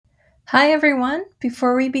Hi everyone!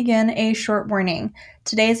 Before we begin, a short warning.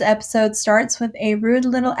 Today's episode starts with a rude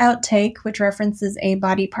little outtake which references a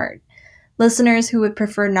body part. Listeners who would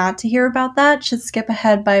prefer not to hear about that should skip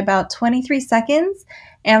ahead by about 23 seconds,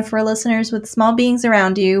 and for listeners with small beings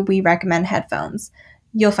around you, we recommend headphones.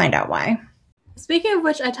 You'll find out why. Speaking of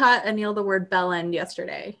which, I taught Anil the word bell end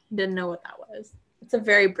yesterday. Didn't know what that was. It's a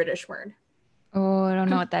very British word. Oh, I don't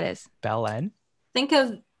know what that is. Bell end? Think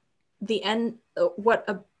of the end, what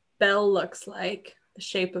a bell looks like, the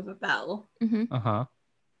shape of a bell. Mm-hmm. Uh-huh.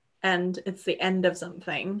 And it's the end of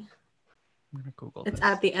something. I'm gonna Google It's this.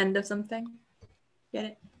 at the end of something. Get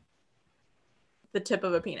it? The tip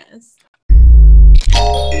of a penis.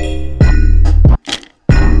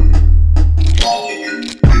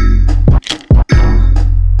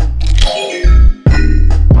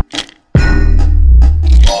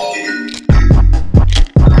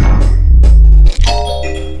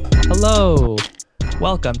 Hello!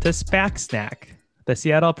 Welcome to SPAC Snack, the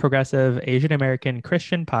Seattle Progressive Asian American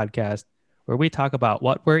Christian podcast where we talk about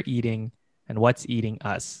what we're eating and what's eating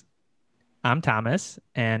us. I'm Thomas,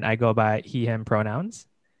 and I go by he, him pronouns.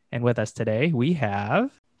 And with us today, we have...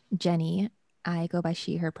 Jenny, I go by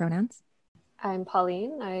she, her pronouns. I'm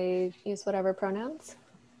Pauline. I use whatever pronouns.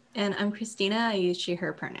 And I'm Christina. I use she,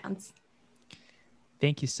 her pronouns.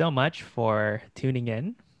 Thank you so much for tuning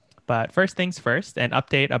in. But first things first, an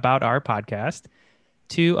update about our podcast.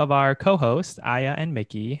 Two of our co-hosts, Aya and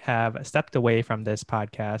Mickey, have stepped away from this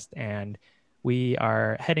podcast, and we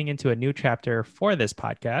are heading into a new chapter for this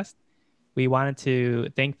podcast. We wanted to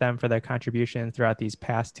thank them for their contributions throughout these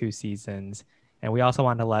past two seasons. And we also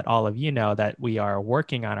want to let all of you know that we are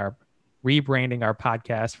working on our rebranding our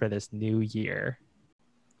podcast for this new year.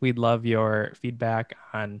 We'd love your feedback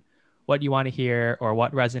on what you want to hear or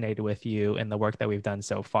what resonated with you in the work that we've done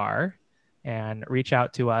so far. And reach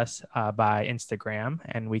out to us by Instagram,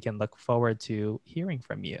 and we can look forward to hearing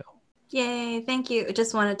from you. Yay, thank you. I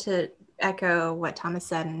just wanted to echo what Thomas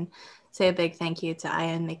said and say a big thank you to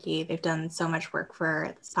Aya and Mickey. They've done so much work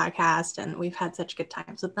for this podcast, and we've had such good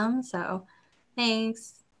times with them. So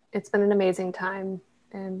thanks. It's been an amazing time,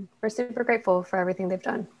 and we're super grateful for everything they've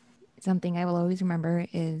done. Something I will always remember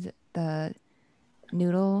is the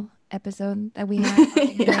noodle episode that we had. Yeah.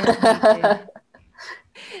 We did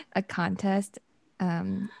a contest.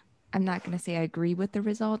 I'm not going to say I agree with the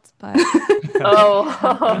results, but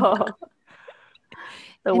Oh,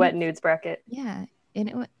 the And wet nudes bracket. yeah, and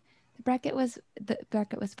the bracket was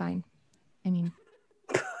fine. I mean,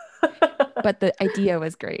 but the idea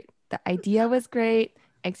was great. The idea was great.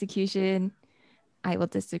 Execution, I will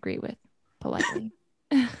disagree with politely.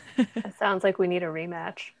 It sounds like we need a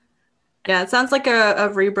rematch. Yeah, it sounds like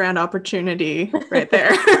a rebrand opportunity right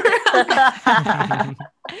there.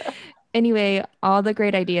 Anyway, all the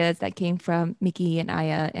great ideas that came from Mickey and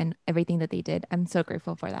Aya and everything that they did, I'm so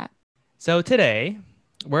grateful for that. So today,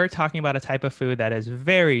 we're talking about a type of food that is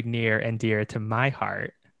very near and dear to my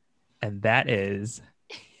heart, and that is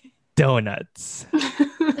donuts.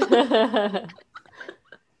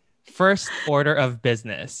 First order of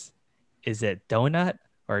business. Is it donut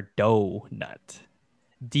or doughnut?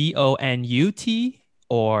 D-O-N-U-T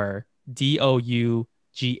or D-O-U-G-H-N-U-T?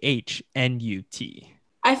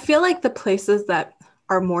 I feel like the places that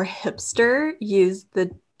are more hipster use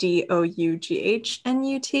the D-O-U-G-H-N-U-T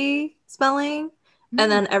spelling,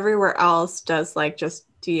 and then everywhere else does like just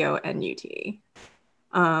D-O-N-U-T.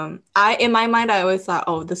 In my mind, I always thought,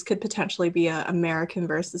 oh, this could potentially be an American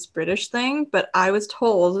versus British thing, but I was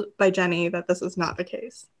told by Jenny that this is not the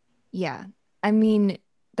case. Yeah, I mean,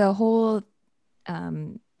 the whole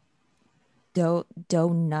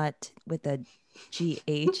donut with a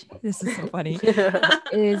GH, this is so funny,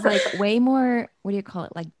 is like way more, what do you call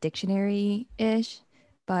it, like dictionary-ish,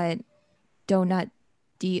 but donut,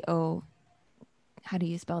 D-O, how do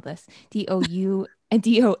you spell this? D-O-U and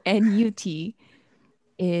D-O-N-U-T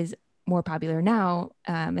is more popular now,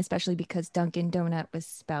 especially because Dunkin' Donut was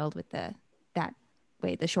spelled with that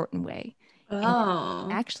way, the shortened way. Oh.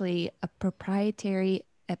 Actually, a proprietary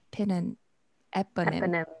eponym,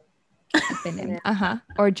 Eponym.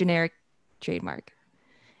 or generic trademark.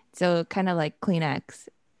 So kind of like Kleenex,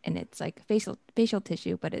 and it's like facial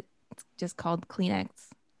tissue, but it's just called Kleenex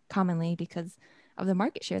commonly because of the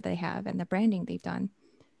market share they have and the branding they've done.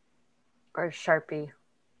 Or Sharpie.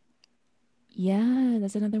 Yeah,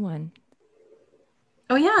 that's another one.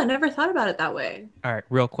 Oh yeah, I never thought about it that way. All right,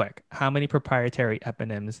 real quick. How many proprietary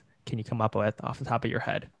eponyms can you come up with off the top of your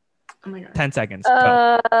head? Oh my god. 10 seconds.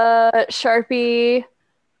 Go. Sharpie.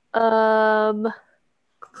 Kleenex,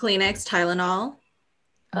 Tylenol.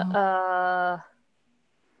 I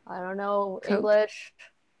don't know, Coke. English.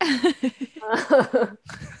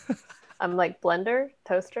 like blender,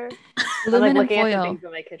 toaster. I'm like Aluminum looking at the foil. things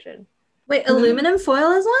in my kitchen. Wait, aluminum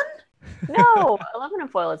foil is one? No, aluminum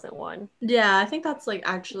foil isn't one. Yeah, I think that's like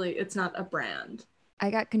actually, it's not a brand. I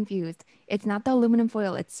got confused. It's not the aluminum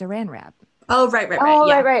foil, it's saran wrap. Oh, right. Oh,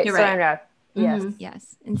 Yeah, right. you're Saran right. wrap. Yes. Mhm.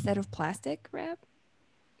 Yes, instead of plastic wrap.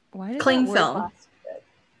 Why does Cling that word film. sound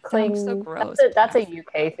Cling. so gross? That's a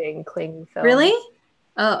UK thing. Cling film. Really?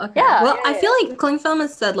 Oh, okay. Yeah, Well, yeah, I yeah. feel like cling film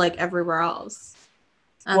is said like everywhere else.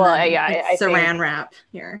 And Well, then yeah, it's I saran think wrap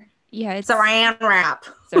here. Yeah, it's Saran wrap.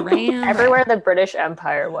 saran everywhere wrap, the British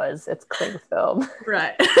Empire was, it's cling film,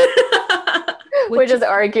 Right. which is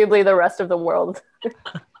arguably the rest of the world,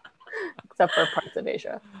 except for parts of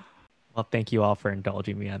Asia. Well, thank you all for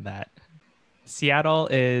indulging me on that. Seattle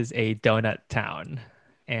is a donut town,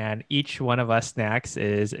 and each one of us snacks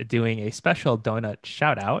is doing a special donut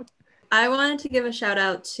shout out. I wanted to give a shout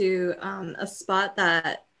out to a spot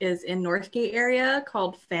that is in Northgate area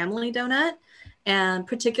called Family Donut, and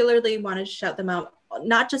particularly wanted to shout them out,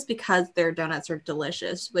 not just because their donuts are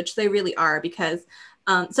delicious, which they really are, because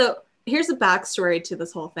so here's a backstory to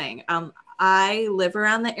this whole thing. I live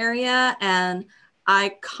around the area and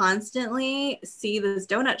I constantly see this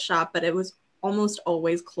donut shop, but it was almost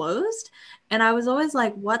always closed. And I was always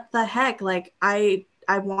like, what the heck? Like, I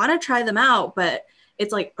want to try them out, but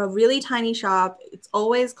it's like a really tiny shop. It's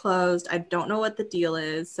always closed. I don't know what the deal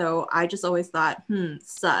is. So I just always thought,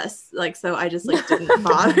 sus. Like, so I just like didn't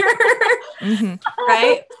bother.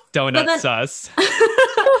 Right? Donut then, sus.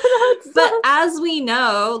 But as we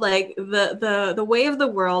know, like the way of the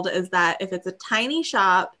world is that if it's a tiny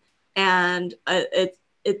shop and it's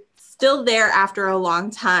still there after a long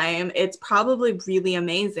time, it's probably really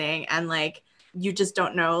amazing, and like you just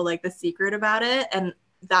don't know like the secret about it. And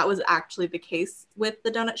that was actually the case with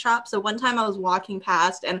the donut shop. So one time I was walking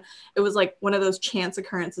past and it was like one of those chance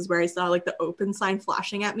occurrences where I saw like the open sign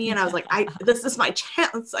flashing at me and I was like, this is my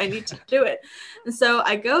chance. I need to do it. And so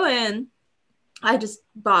I go in, I just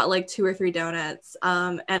bought like 2 or 3 donuts.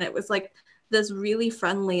 And it was like this really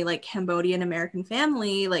friendly like Cambodian American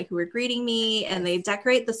family like who were greeting me, and they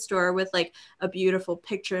decorate the store with like a beautiful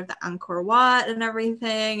picture of the Angkor Wat and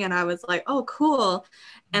everything. And I was like, oh, cool.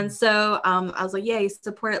 And so I was like, yeah, you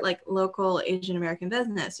support like local Asian American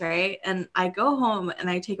business, right? And I go home and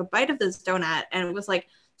I take a bite of this donut and it was like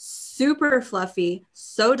super fluffy,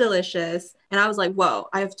 so delicious. And I was like, whoa,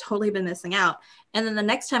 I've totally been missing out. And then the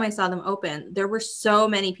next time I saw them open, there were so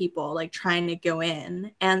many people like trying to go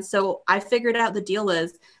in. And so I figured out the deal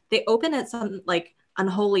is they open at some like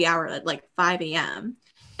unholy hour at like 5 a.m.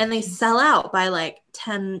 and they sell out by like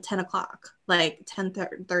 10 o'clock, like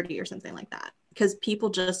 10:30 or something like that. Because people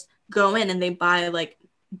just go in and they buy like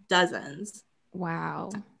dozens. Wow.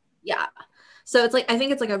 Yeah. So it's like, I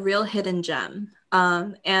think it's like a real hidden gem.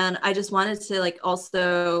 And I just wanted to like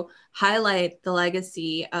also highlight the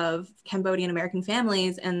legacy of Cambodian American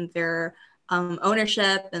families and their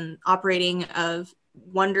ownership and operating of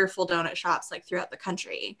wonderful donut shops like throughout the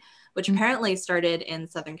country, which apparently started in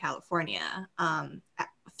Southern California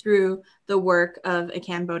through the work of a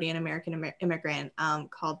Cambodian American immigrant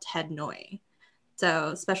called Ted Noy.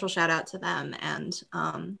 So special shout out to them, and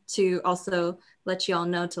to also let you all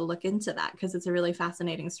know to look into that because it's a really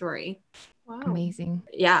fascinating story. Wow. Amazing.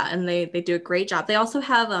 Yeah, and they do a great job. They also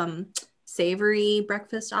have savory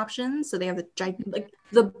breakfast options. So they have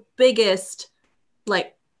the biggest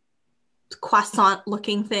like croissant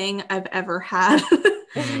looking thing I've ever had.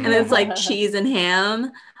 And it's like cheese and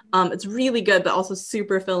ham. It's really good, but also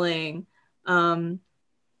super filling.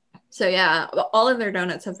 So yeah, all of their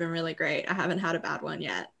donuts have been really great. I haven't had a bad one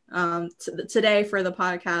yet. Today for the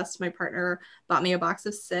podcast, my partner bought me a box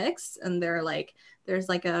of 6, and there's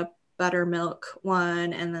like a buttermilk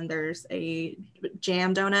one, and then there's a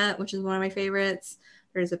jam donut, which is one of my favorites.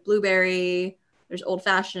 There's a blueberry, there's old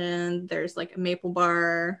fashioned, there's like a maple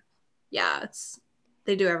bar. Yeah,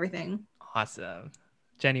 they do everything. Awesome.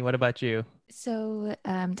 Jenny, what about you? So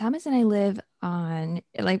Thomas and I live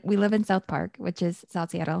we live in South Park, which is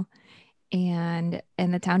South Seattle. And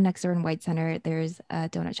in the town next door in White Center, there's a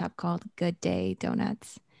donut shop called Good Day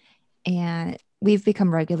Donuts. And we've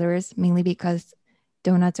become regulars mainly because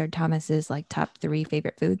donuts are Thomas's like top 3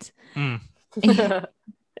 favorite foods. And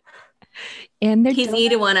he's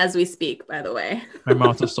eating one as we speak, by the way. My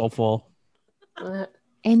mouth is so full.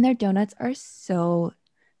 And their donuts are so,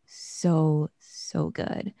 so, so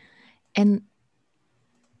good. And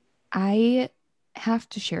I have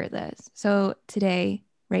to share this. So today,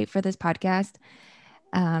 right, for this podcast,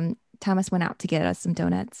 Thomas went out to get us some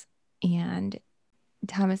donuts. And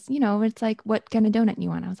Thomas, it's like, what kind of donut you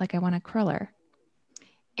want? I was like, I want a cruller.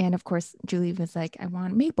 And of course, Julie was like, I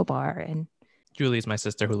want maple bar. And Julie is my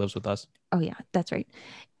sister who lives with us. Oh yeah, that's right.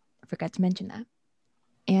 I forgot to mention that.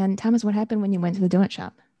 And Thomas, what happened when you went to the donut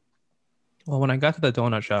shop? Well, when I got to the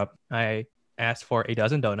donut shop, I asked for a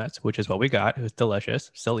dozen donuts, which is what we got. It was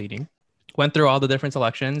delicious. Still eating. Went through all the different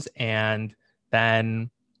selections, and then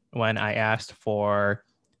when I asked for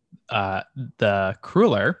the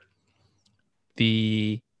cruller,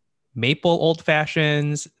 the maple old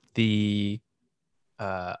fashions, the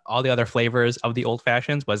all the other flavors of the old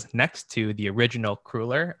fashions was next to the original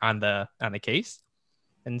cruller on the case.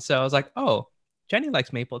 And so I was like, oh, Jenny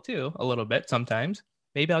likes maple too, a little bit sometimes.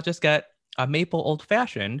 Maybe I'll just get a maple old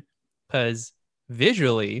fashioned, because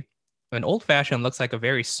visually an old fashioned looks like a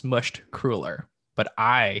very smushed cruller. But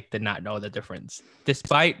I did not know the difference.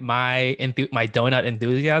 Despite my donut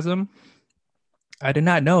enthusiasm, I did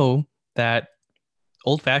not know that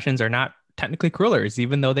old fashions are not technically crullers,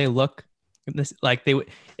 even though they look like they would.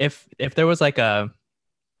 If there was like a,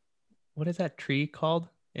 what is that tree called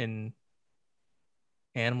in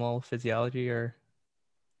animal physiology? Or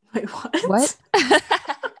Wait, what? What?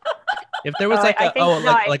 If there was like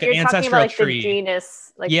an ancestral tree. The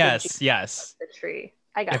genus, like yes. The tree.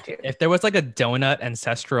 I got you. If there was like a donut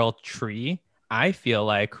ancestral tree, I feel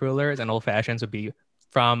like crullers and old fashions would be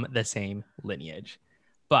from the same lineage.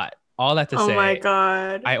 But all that to say, oh my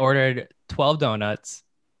God, I ordered 12 donuts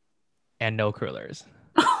and no crullers.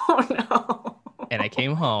 Oh no. And I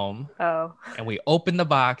came home. Oh. And we opened the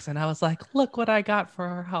box, and I was like, look what I got for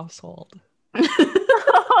our household.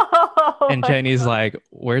 And Jenny's like,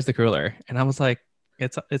 where's the cruller? And I was like,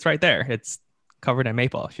 it's right there. It's covered in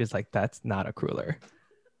maple. She's like, that's not a cruller.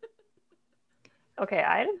 Okay,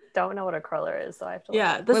 I don't know what a cruller is, so I have to.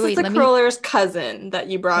 Yeah, this is the cruller's cousin that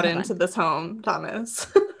you brought into this home, Thomas.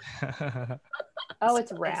 Oh,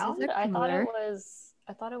 it's round. I thought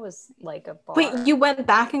it was like a bar. Wait, you went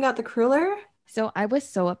back and got the cruller? So I was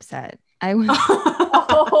so upset. Oh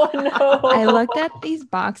no! I looked at these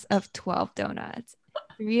box of 12 donuts.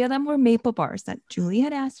 3 of them were maple bars that Julie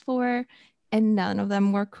had asked for, and none of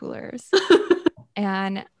them were crullers.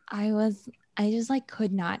 And I just like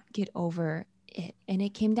could not get over it. And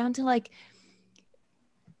it came down to like,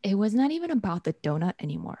 it was not even about the donut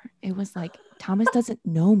anymore. It was like, Thomas doesn't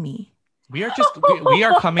know me. We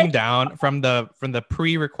are coming down from the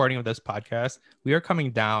pre-recording of this podcast. We are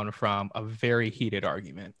coming down from a very heated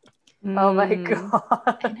argument. Oh my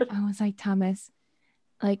God. And I was like, Thomas,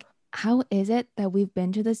 like, how is it that we've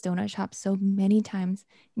been to this donut shop so many times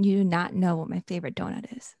and you do not know what my favorite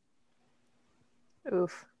donut is?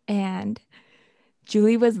 Oof. And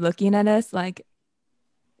Julie was looking at us like,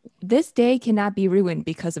 this day cannot be ruined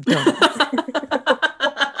because of donuts.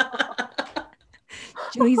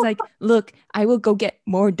 Julie's like, look, I will go get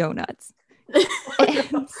more donuts.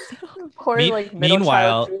 And so, poor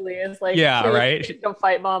meanwhile, Julie is like, yeah, right. Don't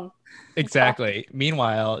fight, Mom. Exactly.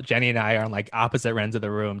 Meanwhile, Jenny and I are on like opposite ends of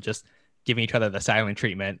the room, just giving each other the silent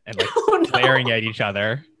treatment and like glaring at each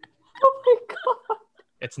other. Oh my God.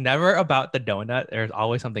 It's never about the donut. There's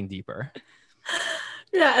always something deeper.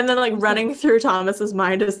 Yeah, and then like running through Thomas's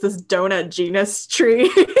mind is this donut genus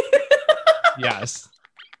tree. Yes.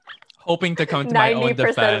 Hoping to come to my own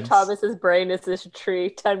defense. 90% of Thomas's brain is this tree.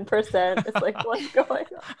 10%. It's like, what's going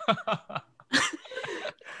on?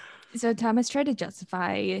 So Thomas tried to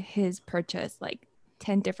justify his purchase like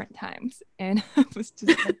 10 different times. And I was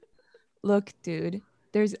just like, look, dude,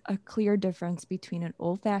 there's a clear difference between an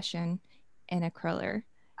old fashioned and a cruller.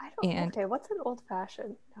 Okay, what's an old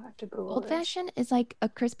fashioned? I have to Google Old fashioned is like a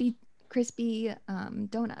crispy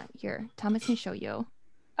donut. Here, Thomas can show you.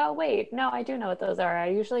 Oh wait, no, I do know what those are. I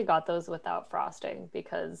usually got those without frosting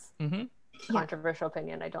because controversial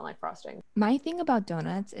opinion, I don't like frosting. My thing about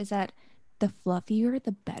donuts is that the fluffier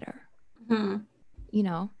the better. Mm-hmm. You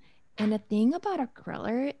know, and the thing about a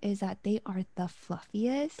cruller is that they are the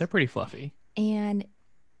fluffiest. They're pretty fluffy. And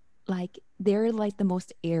like they're like the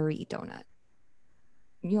most airy donut.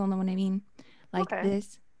 You all know what I mean? Like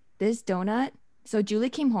this donut. So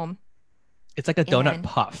Julie came home. It's like a donut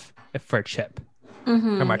puff for a chip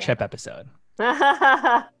from our chip episode.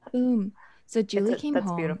 Boom. So Julie came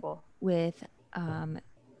home beautiful. With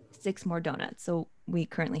 6 more donuts. So we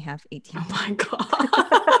currently have 18. Oh my God.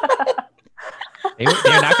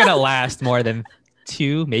 They're not going to last more than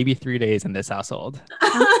 2, maybe 3 days in this household.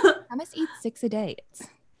 Thomas eats 6 a day.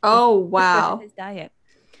 Oh, wow. His diet.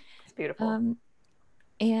 It's beautiful.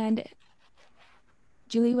 And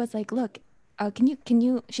Julie was like, look, can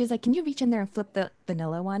you, she's like, can you reach in there and flip the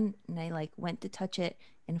vanilla one? And I like went to touch it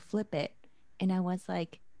and flip it. And I was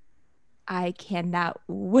like, I cannot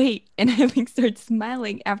wait. And I like started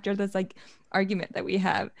smiling after this like argument that we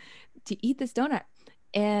have to eat this donut.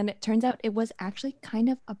 And it turns out it was actually kind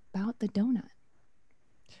of about the donut.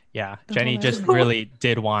 Yeah, Jenny just really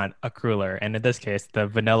did want a cruller, and in this case, the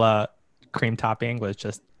vanilla cream topping was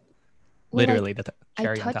just literally the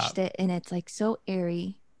cherry on top. I touched it, and it's like so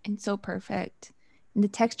airy and so perfect. And the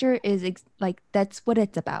texture is like that's what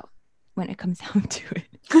it's about when it comes down to it.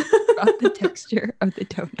 About the texture of the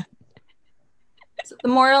donut. So the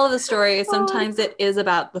moral of the story is sometimes it is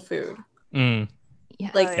about the food.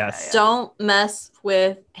 Yeah. Like, don't mess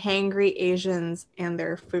with hangry Asians and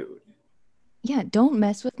their food. Yeah, don't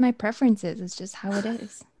mess with my preferences. It's just how it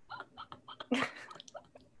is.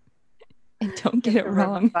 And don't get it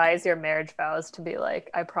wrong. Revise your marriage vows to be like,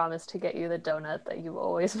 I promise to get you the donut that you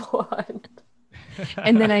always want.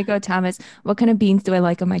 And then I go, Thomas, what kind of beans do I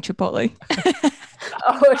like on my Chipotle?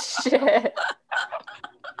 Oh, shit.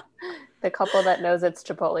 The couple that knows it's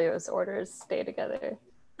Chipotle's orders stay together.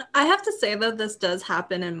 I have to say that this does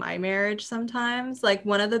happen in my marriage sometimes. Like,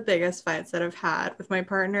 one of the biggest fights that I've had with my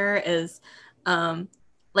partner is one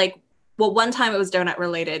time it was donut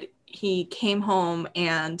related. He came home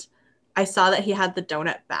and I saw that he had the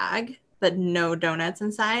donut bag but no donuts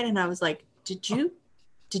inside, and I was like, did you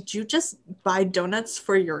just buy donuts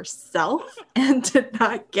for yourself and did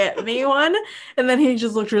not get me one? And then he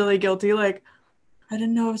just looked really guilty, like, I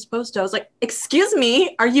didn't know I was supposed to. I was like, excuse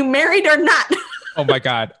me, are you married or not? Oh my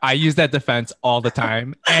God, I use that defense all the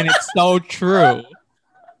time, and it's so true.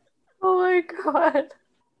 Oh my God.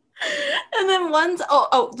 And then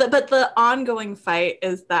but the ongoing fight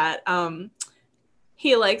is that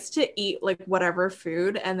he likes to eat like whatever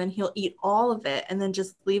food, and then he'll eat all of it and then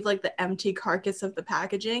just leave like the empty carcass of the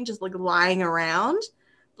packaging just like lying around,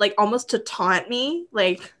 like almost to taunt me,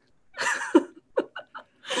 like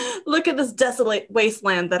look at this desolate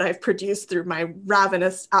wasteland that I've produced through my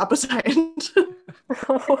ravenous appetite.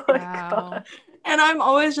 Oh my God. And I'm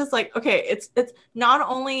always just like, okay, it's not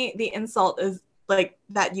only the insult is like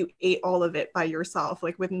that you ate all of it by yourself,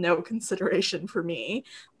 like with no consideration for me,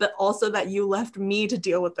 but also that you left me to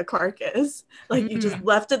deal with the carcass. Like you just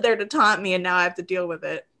left it there to taunt me, and now I have to deal with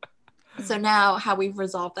it. So now how we've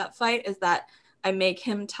resolved that fight is that I make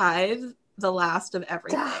him tithe the last of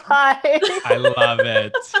everything. I love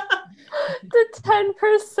it. The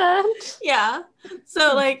 10%. Yeah.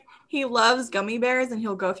 So like he loves gummy bears, and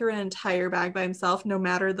he'll go through an entire bag by himself, no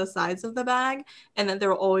matter the size of the bag. And then there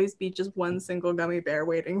will always be just one single gummy bear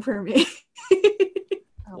waiting for me.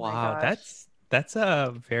 Oh wow, that's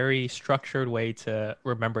a very structured way to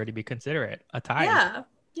remember to be considerate. A tithe.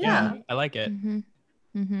 Yeah, I like it.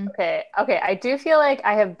 Okay. I do feel like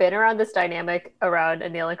I have been around this dynamic around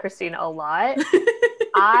Anil and Christine a lot.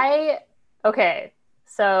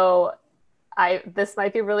 This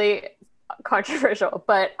might be really controversial,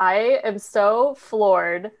 but I am so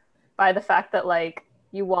floored by the fact that like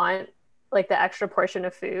you want like the extra portion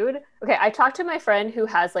of food. Okay, I talked to my friend who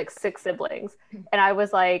has like 6 siblings, and I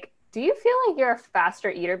was like, do you feel like you're a faster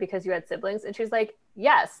eater because you had siblings? And she's like,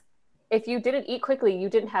 yes. If you didn't eat quickly, you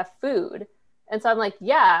didn't have food. And so I'm like,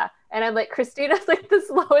 yeah. And I'm like, Christina's like the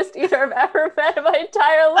slowest eater I've ever met in my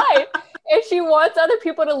entire life. And she wants other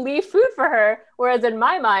people to leave food for her. Whereas in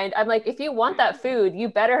my mind, I'm like, if you want that food, you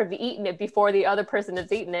better have eaten it before the other person has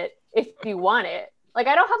eaten it if you want it. Like,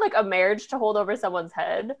 I don't have like a marriage to hold over someone's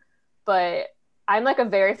head, but I'm like a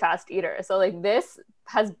very fast eater. So like this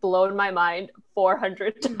has blown my mind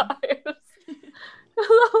 400 times.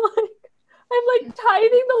 I'm like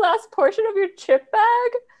tithing the last portion of your chip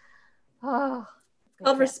bag. Oh,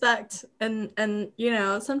 well, respect. And you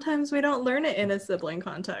know, sometimes we don't learn it in a sibling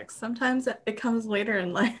context. Sometimes it comes later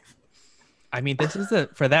in life. I mean, this is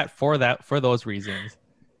for those reasons.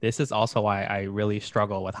 This is also why I really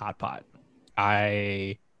struggle with hot pot.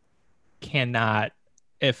 I cannot,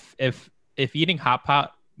 if eating hot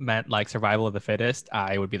pot meant like survival of the fittest,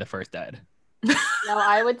 I would be the first dead. No,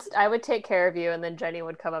 I would take care of you, and then Jenny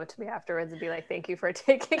would come up to me afterwards and be like, "Thank you for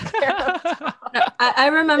taking care of me." No, I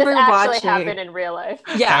remember this actually happened in real life.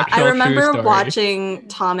 Yeah, I remember watching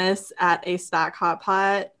Thomas at a SPAC hot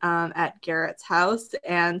pot at Garrett's house,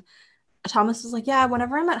 and Thomas was like, "Yeah,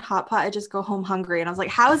 whenever I'm at hot pot, I just go home hungry." And I was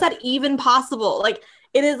like, "How is that even possible? Like,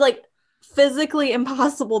 it is like physically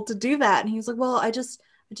impossible to do that." And he was like, "Well, I just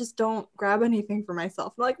don't grab anything for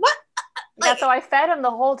myself." I'm like, "What?" Yeah, so I fed him the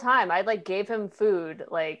whole time. I like gave him food,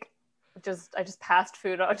 like I just passed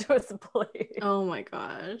food onto his plate. Oh my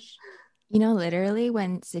gosh. You know, literally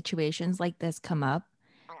when situations like this come up,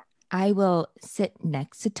 I will sit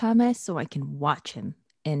next to Thomas so I can watch him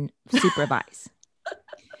and supervise.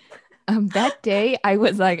 That day I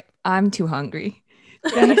was like, I'm too hungry.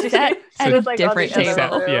 I sat at a different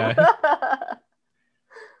table. Yeah.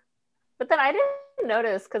 But then I didn't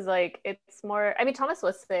notice because like it's more, I mean, Thomas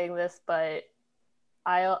was saying this, but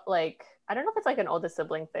I I don't know if it's like an oldest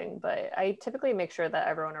sibling thing, but I typically make sure that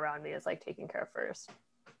everyone around me is like taken care of first,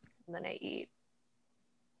 and then I eat.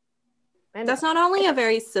 And That's not only a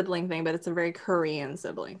very sibling thing, but it's a very Korean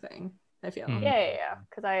sibling thing, I feel. Yeah.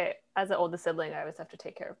 Because as the oldest sibling, I always have to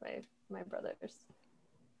take care of my brothers.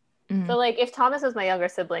 Mhm. So like if Thomas was my younger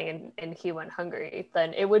sibling and he went hungry,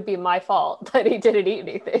 then it would be my fault that he didn't eat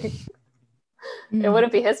anything. It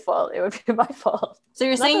wouldn't be his fault. It would be my fault. So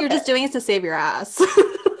you're saying you're just doing it to save your ass.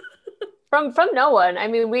 From no one. I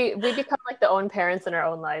mean, we become like the own parents in our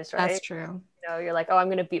own lives, right? That's true. You know, you're like, oh, I'm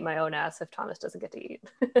gonna beat my own ass if Thomas doesn't get to eat.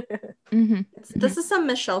 This is some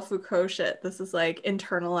Michel Foucault shit. This is like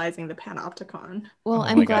internalizing the panopticon. Well, Oh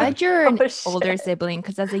I'm my glad God. you're an Oh, shit. older sibling,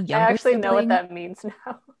 because as a I younger actually sibling, know what that means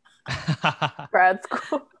now. Grad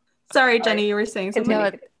school. Sorry, Jenny, you were saying something.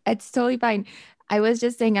 no, it's totally fine. I was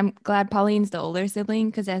just saying I'm glad Pauline's the older sibling,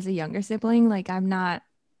 because as a younger sibling, like I'm not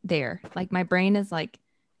there. Like my brain is like,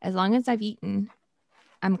 as long as I've eaten,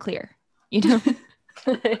 I'm clear. You know?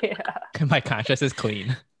 Yeah. My conscience is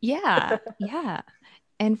clean. Yeah.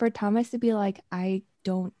 And for Thomas to be like, I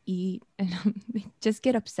don't eat, and just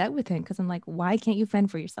get upset with him, because I'm like, why can't you fend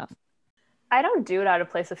for yourself? I don't do it out of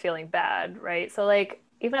place of feeling bad, right? So like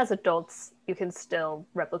even as adults, you can still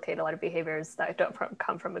replicate a lot of behaviors that don't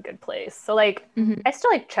come from a good place. So like I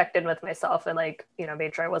still like checked in with myself and like, you know,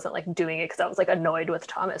 made sure I wasn't like doing it because I was like annoyed with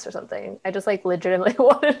Thomas or something. I just like legitimately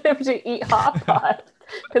wanted him to eat hot pot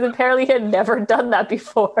because apparently he had never done that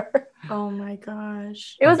before. Oh my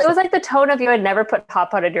gosh. It was like the tone of you had never put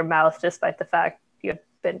hot pot in your mouth, despite the fact you had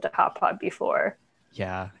been to hot pot before.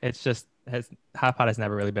 Yeah, it's just hot pot has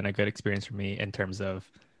never really been a good experience for me in terms of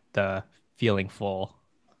the feeling full.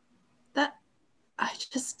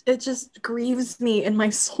 It just grieves me in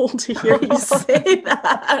my soul to hear you say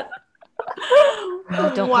that.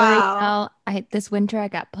 No, don't worry, Mel. This winter I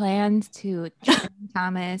got plans to train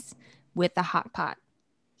Thomas with the hot pot.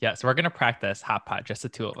 Yeah, so we're gonna practice hot pot, just the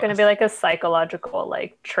two of us. It's gonna be like a psychological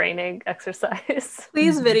like training exercise.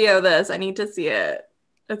 Please video this. I need to see it.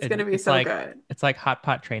 It's gonna be so good. It's like hot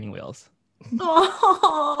pot training wheels.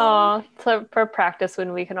 Oh, so for practice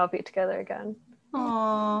when we can all be together again.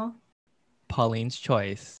 Aww. Pauline's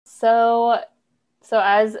choice. So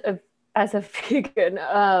as a vegan,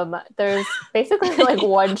 there's basically like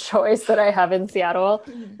one choice that I have in Seattle,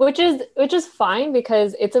 which is fine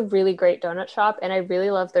because it's a really great donut shop and I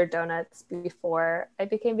really loved their donuts before I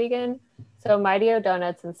became vegan. So Mighty O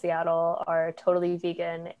Donuts in Seattle are totally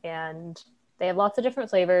vegan and they have lots of different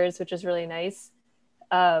flavors, which is really nice.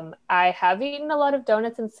 I have eaten a lot of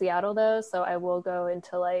donuts in Seattle though, so I will go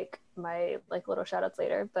into like my like little shout outs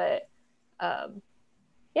later, but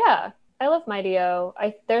yeah, I love Mighty O.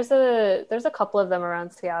 There's a couple of them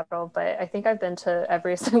around Seattle, but I think I've been to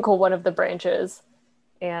every single one of the branches,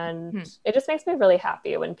 and it just makes me really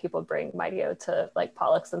happy when people bring Mighty O to like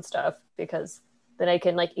Pollux and stuff, because then I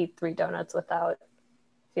can like eat 3 donuts without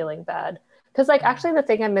feeling bad. Because like actually the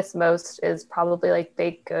thing I miss most is probably like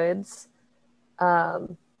baked goods. I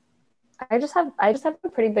just have a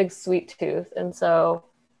pretty big sweet tooth, and so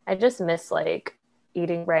I just miss like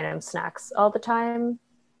eating random snacks all the time,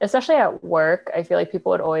 especially at work. I feel like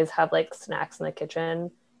people would always have like snacks in the kitchen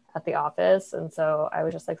at the office, and so I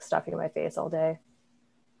was just like stuffing in my face all day.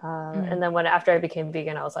 And then after I became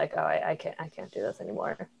vegan, I was like, oh, I can't do this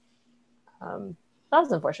anymore. That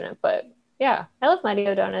was unfortunate, but yeah, I love Mighty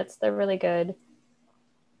O donuts. They're really good.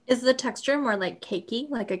 Is the texture more like cakey,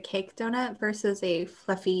 like a cake donut, versus a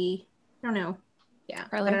fluffy? I don't know. Yeah,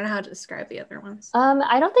 I don't know how to describe the other ones.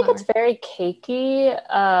 I don't think it's very cakey,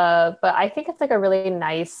 but I think it's like a really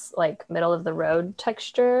nice, like middle of the road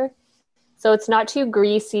texture. So it's not too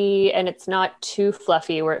greasy and it's not too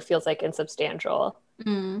fluffy where it feels like insubstantial.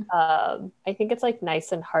 I think it's like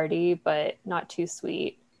nice and hearty, but not too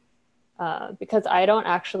sweet. Because I don't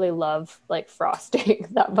actually love like frosting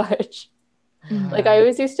that much. Like I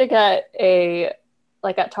always used to get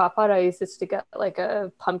at Top Pot, I used to get like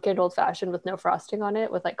a pumpkin old fashioned with no frosting on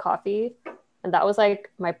it with like coffee. And that was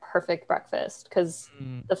like my perfect breakfast because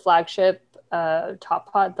the flagship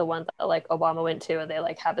Top Pot, the one that like Obama went to and they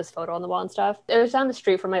like have his photo on the wall and stuff. It was down the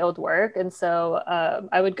street from my old work. And so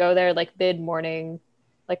I would go there like mid-morning.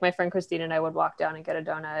 Like my friend Christine and I would walk down and get a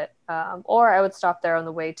donut. Or I would stop there on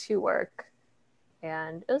the way to work.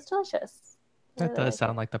 And it was delicious. That does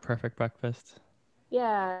sound like the perfect breakfast.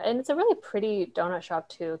 Yeah, and it's a really pretty donut shop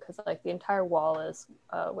too, because like the entire wall is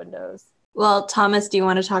windows. Well, Thomas, do you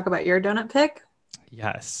want to talk about your donut pick?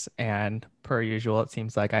 Yes, and per usual, it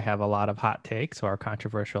seems like I have a lot of hot takes or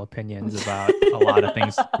controversial opinions about a lot of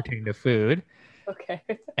things pertaining to food. Okay.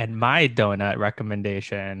 And my donut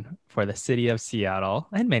recommendation for the city of Seattle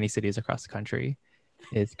and many cities across the country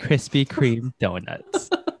is Krispy Kreme donuts.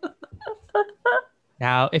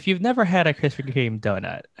 Now, if you've never had a Krispy Kreme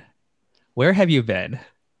donut, where have you been?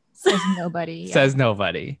 Says nobody. Yeah. Says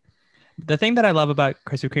nobody. The thing that I love about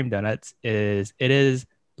Krispy Kreme donuts is it is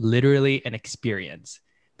literally an experience,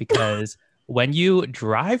 because when you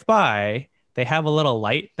drive by, they have a little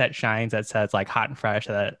light that shines that says like hot and fresh,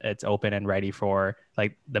 that it's open and ready for,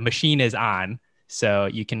 like, the machine is on. So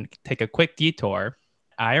you can take a quick detour.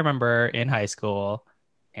 I remember in high school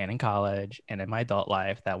and in college and in my adult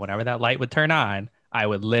life that whenever that light would turn on, I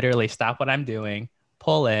would literally stop what I'm doing,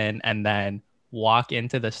 pull in, and then walk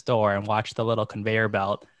into the store and watch the little conveyor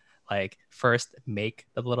belt, like, first make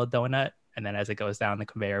the little donut, and then as it goes down the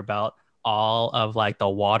conveyor belt, all of like the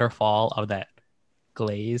waterfall of that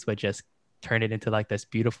glaze would just turn it into like this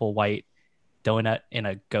beautiful white donut in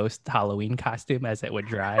a ghost Halloween costume as it would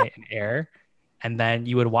dry and air. And then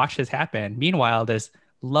you would watch this happen. Meanwhile, this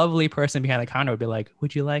lovely person behind the counter would be like,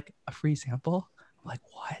 "Would you like a free sample?" I'm like,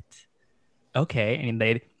 "What?" Okay. And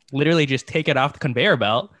they'd literally just take it off the conveyor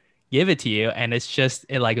belt, give it to you, and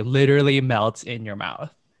it like literally melts in your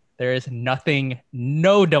mouth. There is nothing,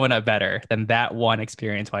 no donut better than that one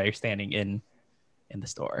experience while you're standing in the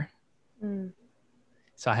store. Mm.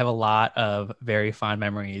 So I have a lot of very fond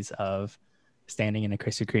memories of standing in a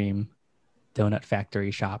Krispy Kreme donut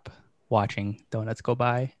factory shop, watching donuts go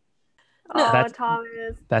by. Oh,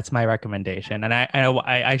 Thomas. That's my recommendation. And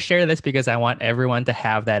I share this because I want everyone to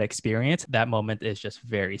have that experience. That moment is just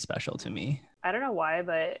very special to me. I don't know why,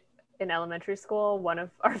 but in elementary school, one of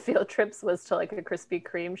our field trips was to like a Krispy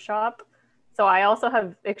Kreme shop. So I also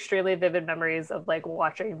have extremely vivid memories of like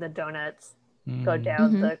watching the donuts go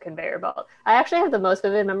down the conveyor belt. I actually have the most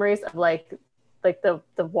vivid memories of like the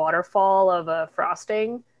waterfall of a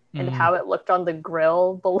frosting and how it looked on the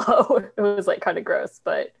grill below. It was like kind of gross,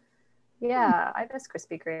 but yeah, I miss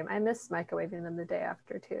Krispy Kreme. I miss microwaving them the day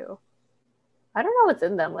after too. I don't know what's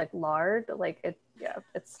in them, like lard, like it. Yeah,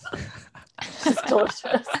 it's just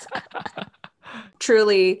delicious.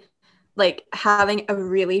 Truly, like having a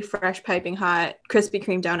really fresh piping hot Krispy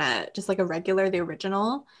Kreme donut, just like a regular, the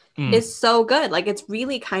original, is so good. Like it's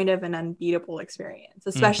really kind of an unbeatable experience,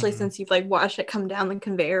 especially since you've like watched it come down the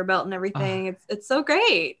conveyor belt and everything. It's so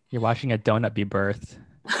great. You're watching a donut be birthed.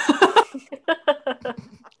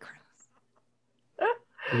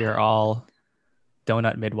 We are all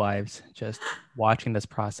donut midwives just watching this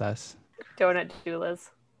process. Donut doulas.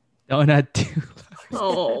 Donut doulas.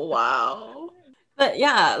 Oh, wow. But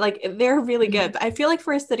yeah, like they're really good. But I feel like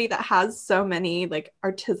for a city that has so many like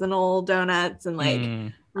artisanal donuts and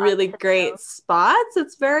like really great spots,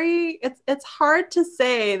 it's hard to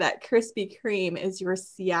say that Krispy Kreme is your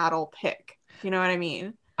Seattle pick. You know what I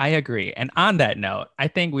mean? I agree. And on that note, I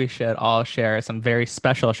think we should all share some very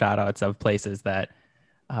special shout outs of places that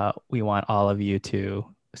we want all of you to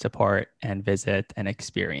support and visit and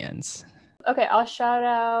experience. Okay, I'll shout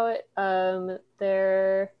out.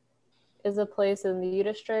 There is a place in the U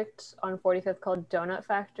District on 45th called Donut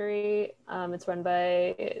Factory. It's run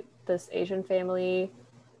by this Asian family.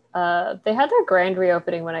 They had their grand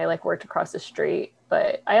reopening when I like worked across the street,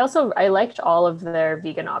 but I liked all of their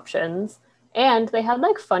vegan options, and they had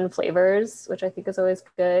like fun flavors, which I think is always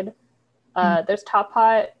good. There's Top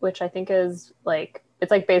Hot, which I think is like, it's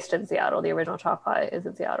like based in Seattle. The original Top Hot is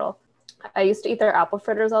in Seattle. I used to eat their apple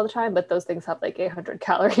fritters all the time, but those things have like 800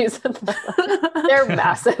 calories in them. They're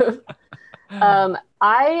massive.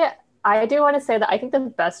 I do want to say that I think the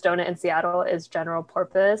best donut in Seattle is General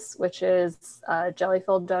Porpoise, which is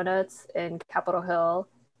jelly-filled donuts in Capitol Hill.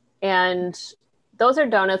 And those are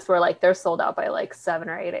donuts where like they're sold out by like 7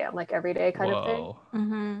 or 8 a.m. like every day kind of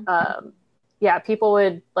thing. Yeah, people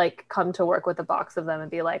would like come to work with a box of them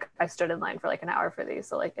and be like, I stood in line for like an hour for these,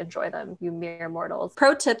 so like enjoy them, you mere mortals.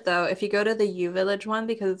 Pro tip though, if you go to the U Village one,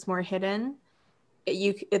 because it's more hidden,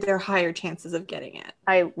 there are higher chances of getting it.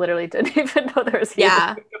 I literally didn't even know there was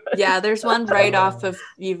yeah, there's one right off of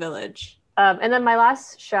U Village. And then my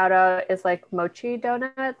last shout out is like Mochi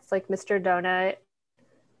Donuts, like Mr. Donut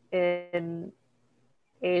in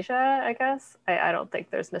Asia, I guess. I don't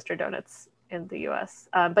think there's Mr. Donuts in the US,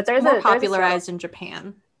 but there's more popularized in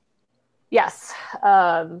Japan. Yes,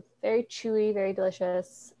 very chewy, very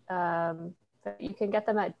delicious. You can get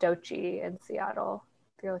them at Dochi in Seattle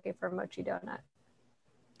if you're looking for a mochi donut.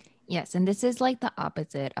 Yes, and this is like the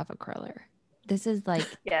opposite of a curler. This is like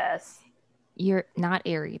yes, you're not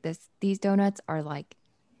airy. These donuts are like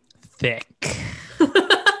thick.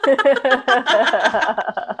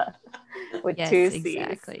 With yes, 2 C's.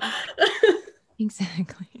 Exactly.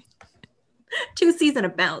 Exactly. 2 C's and a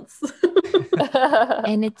bounce.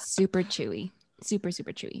 And it's super chewy. Super,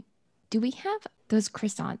 super chewy. Do we have those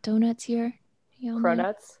croissant donuts here?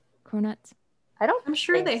 Cronuts. Cronuts. I don't. I'm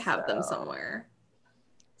sure think they have them so. somewhere.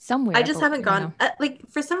 Somewhere. I just but haven't I don't gone. know. Like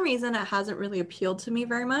for some reason, it hasn't really appealed to me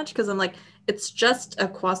very much because I'm like, it's just a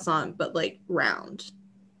croissant, but like round.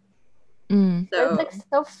 Mm. But it's So like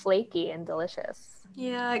so flaky and delicious.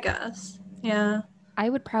 yeah, I guess. Yeah. I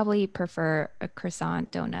would probably prefer a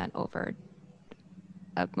croissant donut over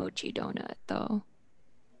a mochi donut, though.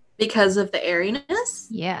 Because of the airiness?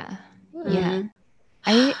 Yeah. Mm.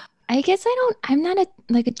 I guess I'm not a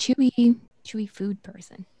chewy food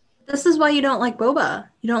person. This is why you don't like boba.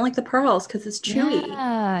 You don't like the pearls because it's chewy.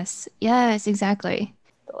 Yes, exactly.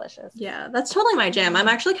 Delicious. Yeah, that's totally my jam. I'm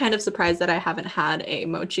actually kind of surprised that I haven't had a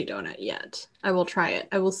mochi donut yet. I will try it.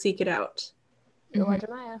 I will seek it out.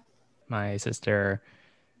 Mhm. My sister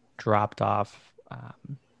dropped off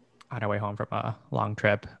on our way home from a long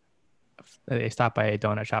trip. They stopped by a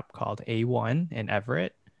donut shop called A1 in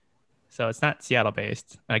Everett. So it's not Seattle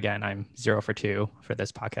based. Again, I'm 0 for 2 for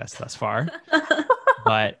this podcast thus far.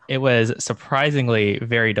 But it was surprisingly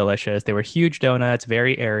very delicious. They were huge donuts,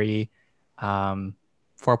 very airy.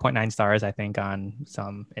 4.9 stars, I think, on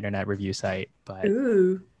some internet review site. But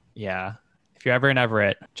Ooh. yeah, if you're ever in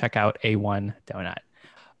Everett, check out A1 Donut.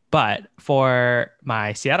 But for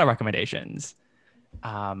my Seattle recommendations,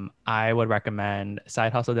 I would recommend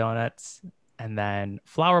Side Hustle Donuts. And then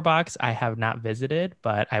Flower Box, I have not visited,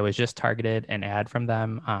 but I was just targeted an ad from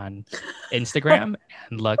them on Instagram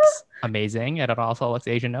and looks amazing. And it also looks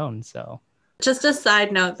Asian owned. So Just a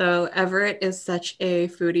side note though, Everett is such a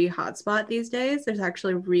foodie hotspot these days. There's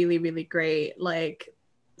actually really, really great, like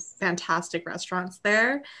fantastic restaurants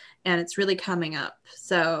there, and it's really coming up.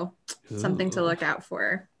 So something to Ooh. look out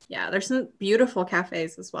for. Yeah, there's some beautiful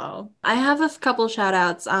cafes as well. I have a couple shout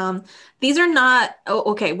outs. These are not,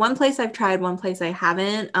 okay, one place I've tried, one place I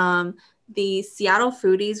haven't. The Seattle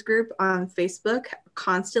Foodies group on Facebook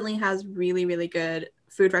constantly has really, really good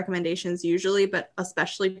food recommendations usually, but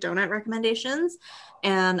especially donut recommendations.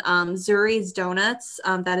 And Zuri's Donuts,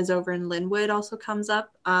 that is over in Linwood, also comes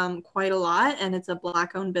up quite a lot, and it's a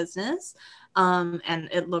Black-owned business. And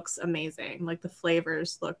it looks amazing. Like the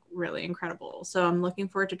flavors look really incredible. So I'm looking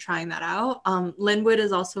forward to trying that out. Linwood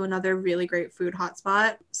is also another really great food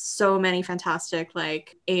hotspot. So many fantastic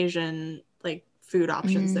like Asian like food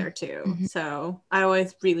options there too. Mhm. So I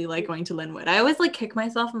always really like going to Linwood. I always like kick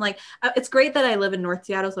myself. I'm like, it's great that I live in North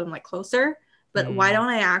Seattle, so I'm like closer. But why don't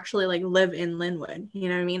I actually like live in Linwood? You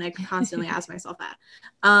know what I mean? I constantly ask myself that.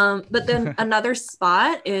 But then another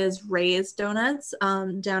spot is Ray's Donuts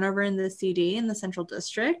down over in the CD in the Central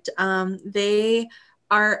District. They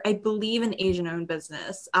are, I believe, an Asian-owned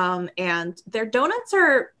business. And their donuts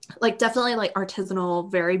are like definitely like artisanal,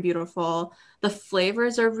 very beautiful. The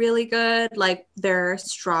flavors are really good. Like their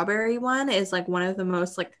strawberry one is like one of the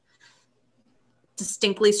most like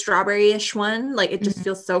distinctly strawberry-ish one. Like it just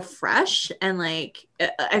feels so fresh, and like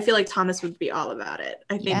I feel like Thomas would be all about it.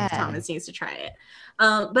 I think Thomas needs to try it.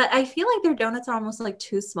 But I feel like their donuts are almost like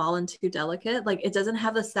too small and too delicate. Like it doesn't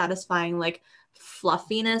have the satisfying like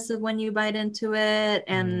fluffiness of when you bite into it,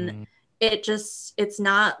 and it's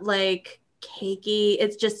not like cakey.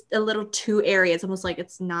 It's just a little too airy. It's almost like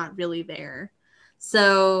it's not really there.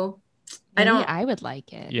 So Maybe I would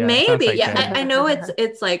like it. Yeah, maybe like I know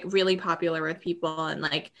it's like really popular with people, and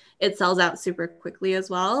like it sells out super quickly as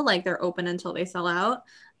well. Like they're open until they sell out.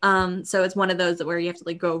 So it's one of those where you have to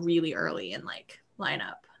like go really early and like line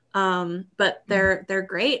up. But they're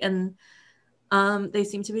great, and they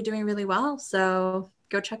seem to be doing really well. So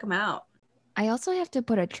go check them out. I also have to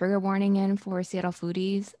put a trigger warning in for Seattle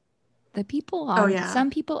Foodies. The people some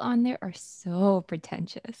people on there are so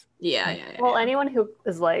pretentious. Yeah. Well, anyone who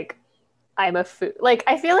is like, I'm a food, like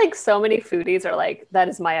I feel like so many foodies are like, that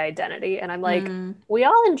is my identity, and I'm like, we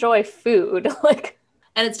all enjoy food, like,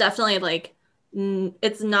 and it's definitely like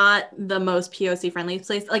it's not the most POC friendly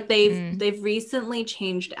place. Like they've recently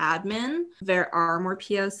changed admin. There are more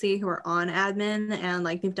POC who are on admin, and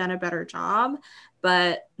like they've done a better job.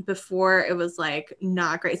 But before it was like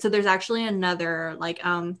not great. So there's actually another like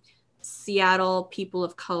Seattle People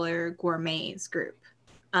of Color Gourmets group.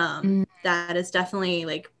 That is definitely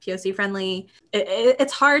like POC friendly.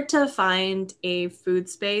 It's hard to find a food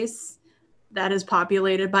space that is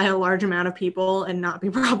populated by a large amount of people and not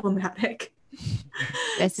be problematic.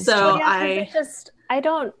 So I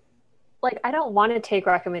don't want to take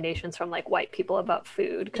recommendations from like white people about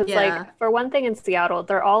food, because like for one thing in Seattle,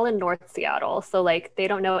 they're all in North Seattle, so like they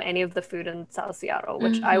don't know any of the food in South Seattle,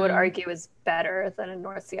 which I would argue is better than in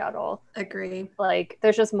North Seattle. Agree. Like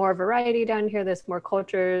there's just more variety down here. There's more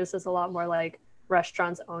cultures. There's a lot more like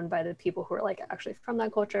restaurants owned by the people who are like actually from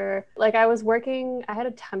that culture. Like I had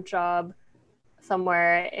a temp job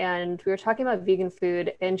somewhere and we were talking about vegan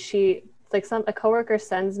food, and a coworker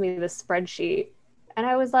sends me this spreadsheet, and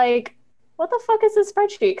I was like, what the fuck is this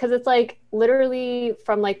spreadsheet? Because it's like literally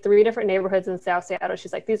from like 3 different neighborhoods in South Seattle.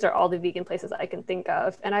 She's like, these are all the vegan places I can think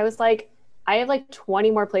of. And I was like, I have like 20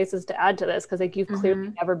 more places to add to this because like you've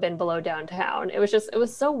clearly never been below downtown. It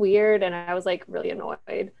was so weird, and I was like really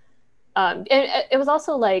annoyed. And it was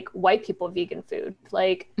also like white people vegan food.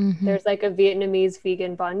 Like there's like a Vietnamese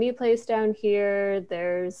vegan banh mi place down here.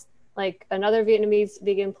 There's like another Vietnamese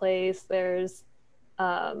vegan place. There's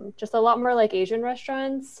just a lot more like Asian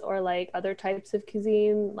restaurants or like other types of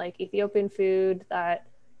cuisine, like Ethiopian food that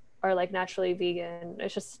are like naturally vegan.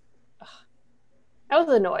 It's just, I was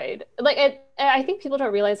annoyed. Like I think people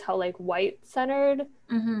don't realize how like white centered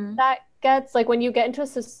that gets. Like when you get into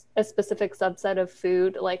a specific subset of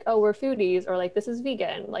food, like, oh, we're foodies, or like this is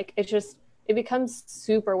vegan. Like it becomes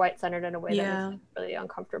super white centered in a way that is really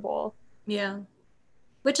uncomfortable. Yeah.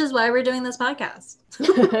 Which is why we're doing this podcast.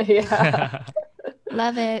 Yeah.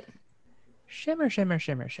 Love it. Shimmer, shimmer,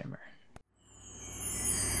 shimmer, shimmer.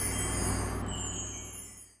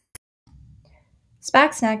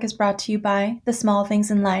 SPAC Snack is brought to you by The Small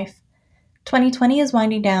Things in Life. 2020 is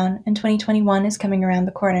winding down, and 2021 is coming around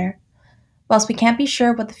the corner. Whilst we can't be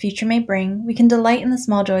sure what the future may bring, we can delight in the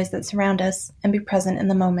small joys that surround us and be present in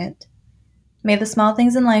the moment. May the small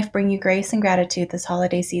things in life bring you grace and gratitude this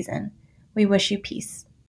holiday season. We wish you peace.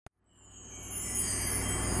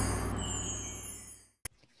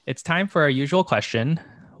 It's time for our usual question.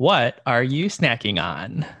 What are you snacking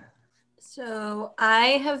on? So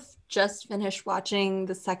I have just finished watching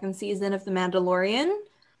the 2nd season of The Mandalorian.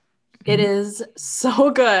 It is so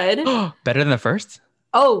good. Better than the first?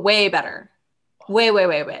 Oh, way better. Way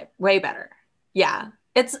better. Yeah.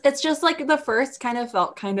 It's just like the first kind of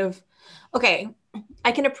felt kind of, okay,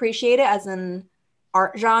 I can appreciate it as an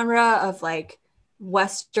art genre of like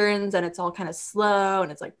Westerns, and it's all kind of slow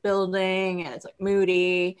and it's like building and it's like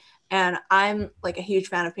moody. And I'm like a huge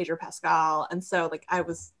fan of Pedro Pascal. And so like I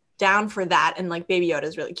was down for that. And like Baby Yoda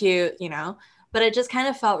is really cute, you know, but it just kind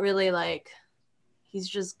of felt really like he's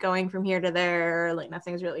just going from here to there. Like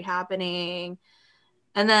nothing's really happening.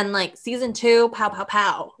 And then like season 2, pow, pow,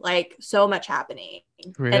 pow, like so much happening.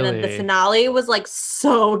 Really? And then the finale was like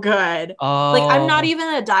so good. Oh. Like I'm not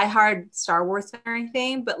even a diehard Star Wars fan or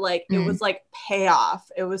anything, but like it was like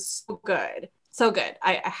payoff. It was so good. So good.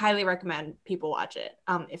 I highly recommend people watch it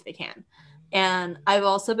if they can. And I've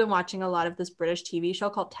also been watching a lot of this British TV show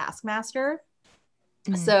called Taskmaster.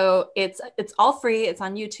 So it's all free. It's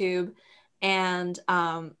on YouTube. And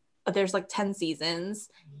there's like 10 seasons.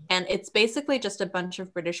 And it's basically just a bunch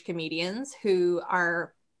of British comedians who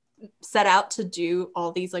are set out to do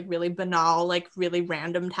all these like really banal, like really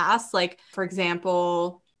random tasks. Like, for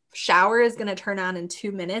example, shower is going to turn on in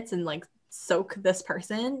 2 minutes and like soak this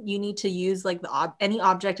person. You need to use like any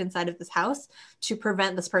object inside of this house to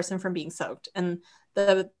prevent this person from being soaked. And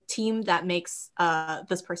the team that makes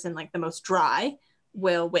this person like the most dry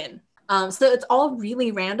will win. So it's all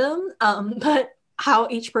really random, but how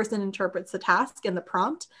each person interprets the task and the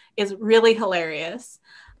prompt is really hilarious.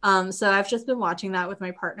 So I've just been watching that with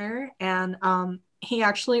my partner, and he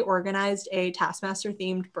actually organized a Taskmaster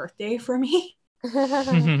themed birthday for me.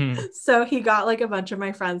 So he got like a bunch of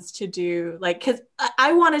my friends to do like, because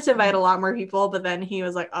I wanted to invite a lot more people, but then he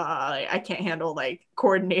was like, I can't handle like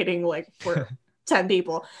coordinating like for 10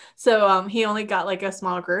 people. So he only got like a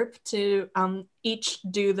small group to each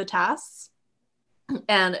do the tasks.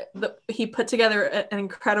 And he put together an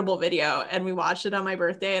incredible video, and we watched it on my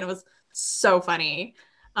birthday, and it was so funny.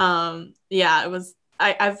 Yeah, it was.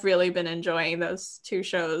 I've really been enjoying those 2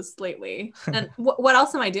 shows lately. And what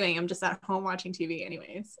else am I doing? I'm just at home watching TV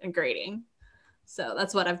anyways and grading. So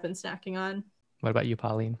that's what I've been snacking on. What about you,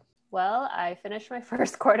 Pauline? Well, I finished my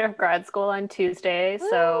first quarter of grad school on Tuesday,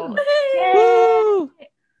 so Woo!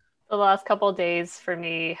 the last couple of days for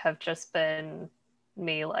me have just been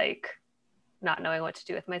me like not knowing what to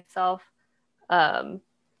do with myself.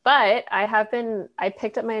 But I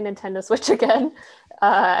picked up my Nintendo Switch again.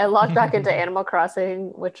 I logged back into Animal Crossing,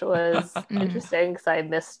 which was interesting because I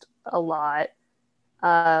missed a lot.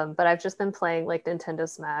 But I've just been playing like Nintendo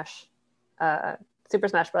Smash, Super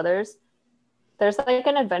Smash Brothers. There's like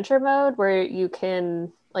an adventure mode where you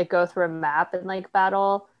can like go through a map and like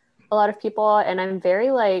battle a lot of people. And I'm very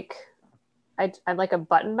like, I'm like a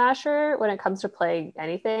button masher when it comes to playing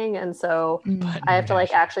anything. And so I have to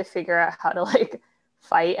like actually figure out how to like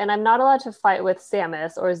fight. And I'm not allowed to fight with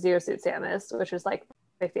Samus or Zero Suit Samus, which is like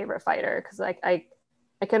my favorite fighter. Cause like I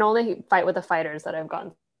can only fight with the fighters that I've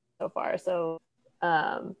gotten so far. So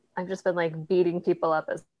I've just been like beating people up,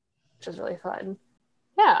 which is really fun.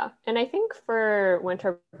 Yeah, and I think for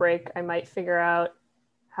winter break, I might figure out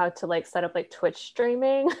how to like set up like Twitch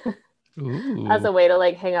streaming as Ooh. a way to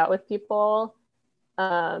like hang out with people.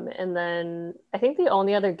 And then I think the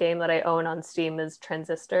only other game that I own on Steam is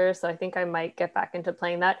Transistor, so I think I might get back into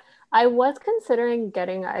playing that. I was considering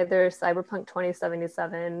getting either Cyberpunk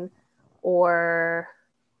 2077 or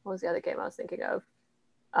what was the other game I was thinking of?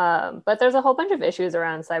 But there's a whole bunch of issues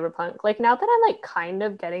around Cyberpunk. Like now that I'm like kind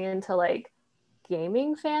of getting into like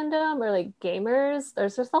gaming fandom or like gamers,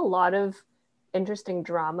 there's just a lot of interesting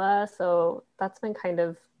drama. So that's been kind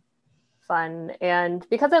of fun. And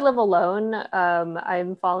because I live alone,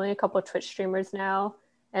 I'm following a couple of Twitch streamers now,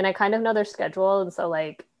 and I kind of know their schedule. And so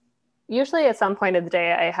like usually at some point of the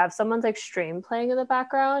day, I have someone's like stream playing in the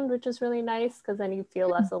background, which is really nice because then you feel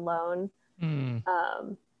less alone. Mm.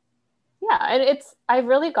 Yeah, and I've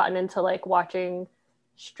really gotten into like watching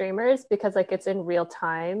streamers because like it's in real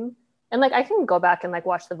time, and like I can go back and like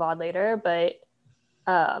watch the VOD later, but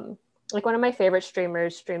like one of my favorite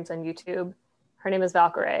streamers streams on YouTube. Her name is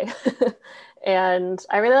Valkyrae. And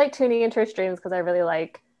I really like tuning into her streams because I really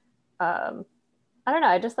like I don't know,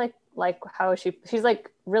 I just like how she's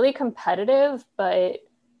like really competitive, but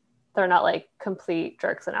they're not like complete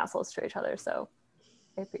jerks and assholes to each other. So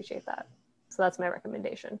I appreciate that. So that's my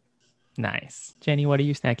recommendation. Nice. Jenny, what are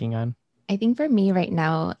you snacking on? I think for me right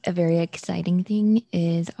now, a very exciting thing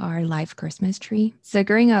is our live Christmas tree. So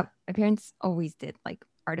growing up, my parents always did like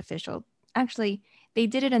artificial. Actually, they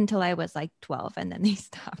did it until I was like 12 and then they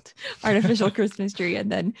stopped artificial Christmas tree.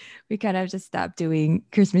 And then we kind of just stopped doing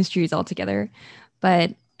Christmas trees altogether.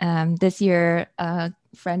 But this year, a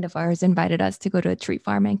friend of ours invited us to go to a tree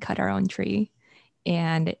farm and cut our own tree.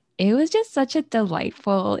 And it was just such a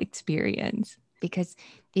delightful experience because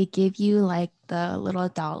they give you like the little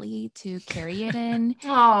dolly to carry it in.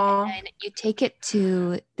 Aww. And you take it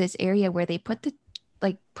to this area where they put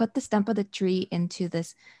the stump of the tree into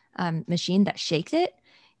this machine that shakes it.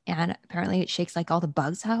 And apparently it shakes like all the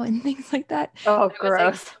bugs out and things like that. Oh, But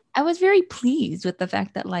gross. I was very pleased with the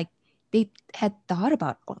fact that like they had thought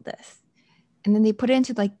about all this. And then they put it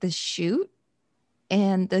into like the chute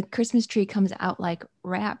and the Christmas tree comes out like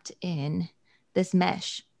wrapped in this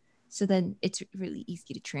mesh. So then it's really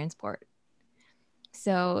easy to transport.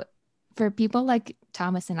 So for people like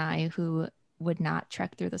Thomas and I who would not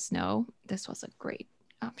trek through the snow, this was a great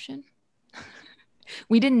option.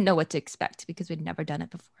 We didn't know what to expect because we'd never done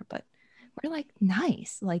it before, but we're like,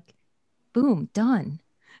 nice, like, boom, done.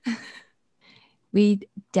 We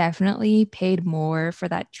definitely paid more for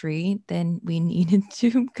that tree than we needed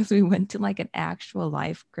to because we went to like an actual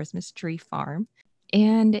live Christmas tree farm.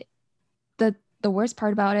 And the worst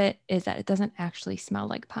part about it is that it doesn't actually smell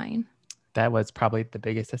like pine. That was probably the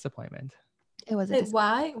biggest disappointment. It was Wait,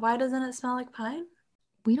 why? Why doesn't it smell like pine?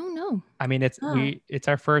 We don't know. I mean, it's Huh. it's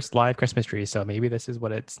our first live Christmas tree, so maybe this is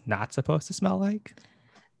what it's not supposed to smell like.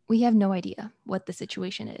 We have no idea what the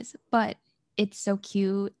situation is, but it's so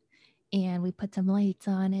cute. And we put some lights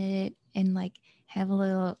on it and like have a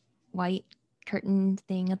little white curtain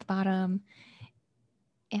thing at the bottom.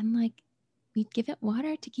 And like we give it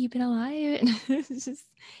water to keep it alive.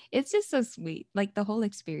 It's just so sweet. Like the whole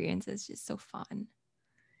experience is just so fun.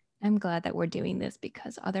 I'm glad that we're doing this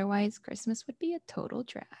because otherwise Christmas would be a total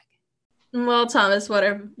drag. Well, Thomas, what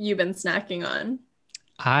have you been snacking on?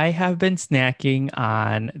 I have been snacking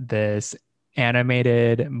on this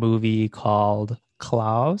animated movie called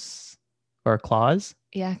Klaus or Claus.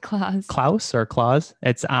 Yeah, Claus. Klaus or Claus.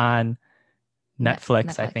 It's on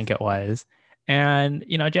Netflix, I Netflix. think it was. And,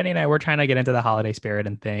 you know, Jenny and I were trying to get into the holiday spirit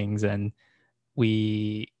and things, and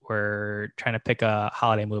we were trying to pick a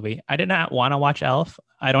holiday movie. I did not want to watch Elf.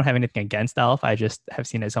 I don't have anything against Elf. I just have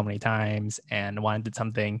seen it so many times and wanted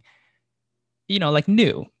something, you know, like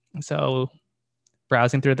new. So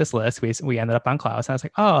browsing through this list, we ended up on Klaus. And I was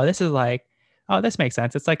like, oh, this makes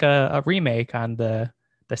sense. It's like a remake on the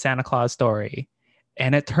Santa Claus story.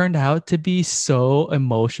 And it turned out to be so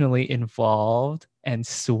emotionally involved and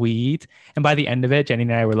sweet. And by the end of it, Jenny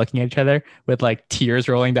and I were looking at each other with like tears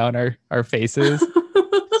rolling down our faces.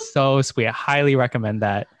 So sweet. I highly recommend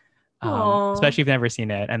that. Especially if you've never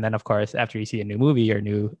seen it. And then of course, after you see a new movie or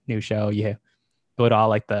new show, you go to all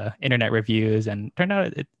like the internet reviews, and it turned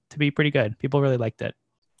out it to be pretty good. People really liked it.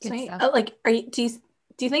 Good Sweet. stuff. Like, do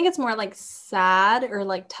you think it's more like sad or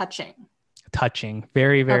like touching? Touching,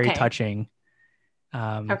 very, very Okay. touching.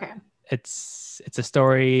 Okay. It's a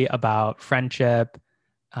story about friendship.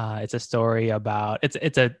 It's a story about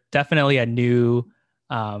it's a definitely a new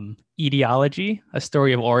etiology, a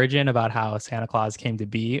story of origin about how Santa Claus came to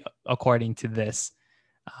be according to this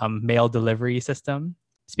mail delivery system.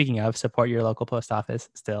 Speaking of, support your local post office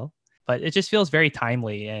still. But it just feels very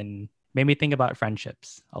timely and made me think about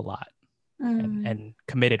friendships a lot and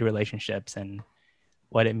committed relationships and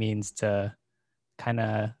what it means to kind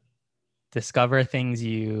of discover things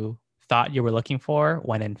you thought you were looking for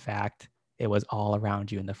when in fact it was all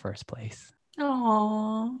around you in the first place.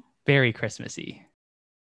 Aww. Very Christmassy.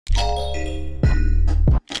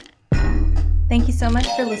 Thank you so much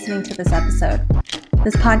for listening to this episode.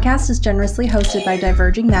 This podcast is generously hosted by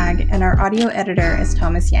Diverging Mag, and our audio editor is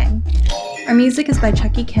Thomas Yang. Our music is by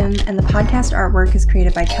Chucky Kim, and the podcast artwork is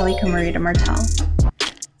created by Kelly Camarita Martel.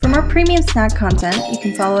 For more premium snack content, you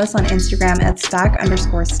can follow us on Instagram at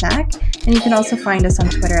spac_snack, and you can also find us on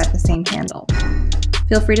Twitter at the same handle.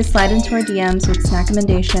 Feel free to slide into our DMs with snack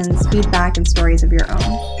recommendations, feedback, and stories of your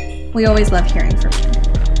own. We always love hearing from you.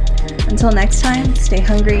 Until next time, stay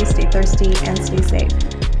hungry, stay thirsty, and stay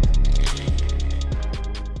safe.